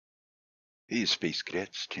Hey Space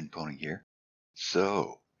Cadets, Tin Pony here.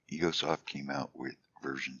 So, Egosoft came out with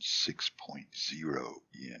version 6.0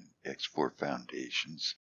 in X4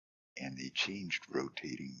 Foundations, and they changed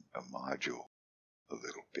rotating a module a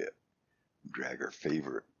little bit. Drag our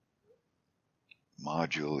favorite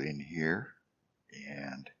module in here,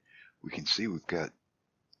 and we can see we've got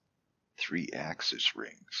 3 axis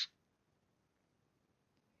rings.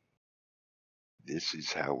 This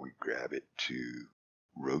is how we grab it to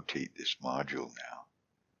rotate this module now.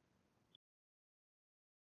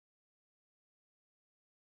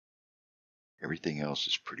 Everything else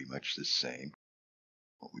is pretty much the same.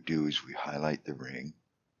 What we do is we highlight the ring.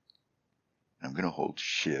 I'm going to hold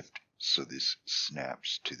Shift so this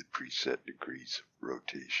snaps to the preset degrees of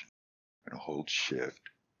rotation. I'm going to hold Shift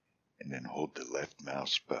and then hold the left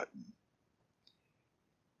mouse button,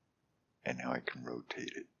 and now I can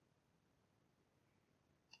rotate it.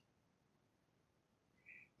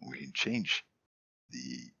 We can change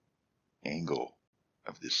the angle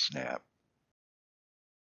of this snap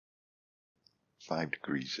 5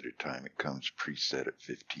 degrees at a time. It comes preset at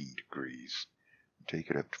 15 degrees. Take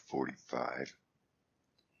it up to 45,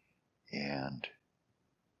 and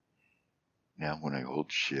now when I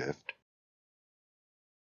hold Shift,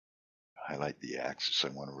 highlight the axis I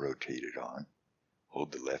want to rotate it on,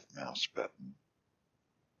 hold the left mouse button,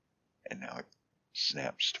 and now it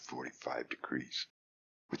snaps to 45 degrees.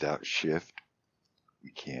 Without Shift, we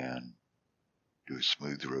can do a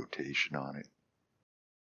smooth rotation on it,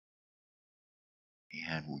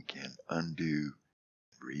 and we can undo,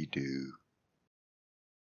 redo.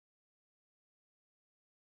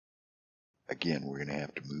 Again, we're going to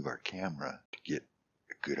have to move our camera to get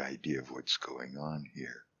a good idea of what's going on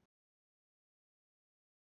here.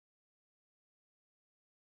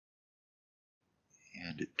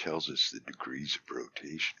 And it tells us the degrees of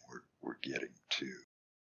rotation we're getting to.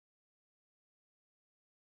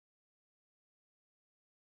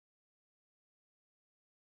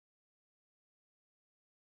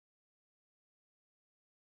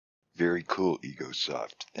 Very cool,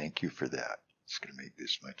 Egosoft. Thank you for that. It's going to make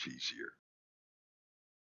this much easier.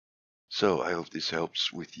 So I hope this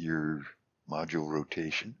helps with your module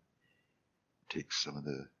rotation. Takes some of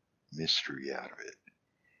the mystery out of it.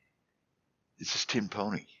 This is Tin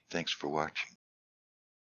Pony. Thanks for watching.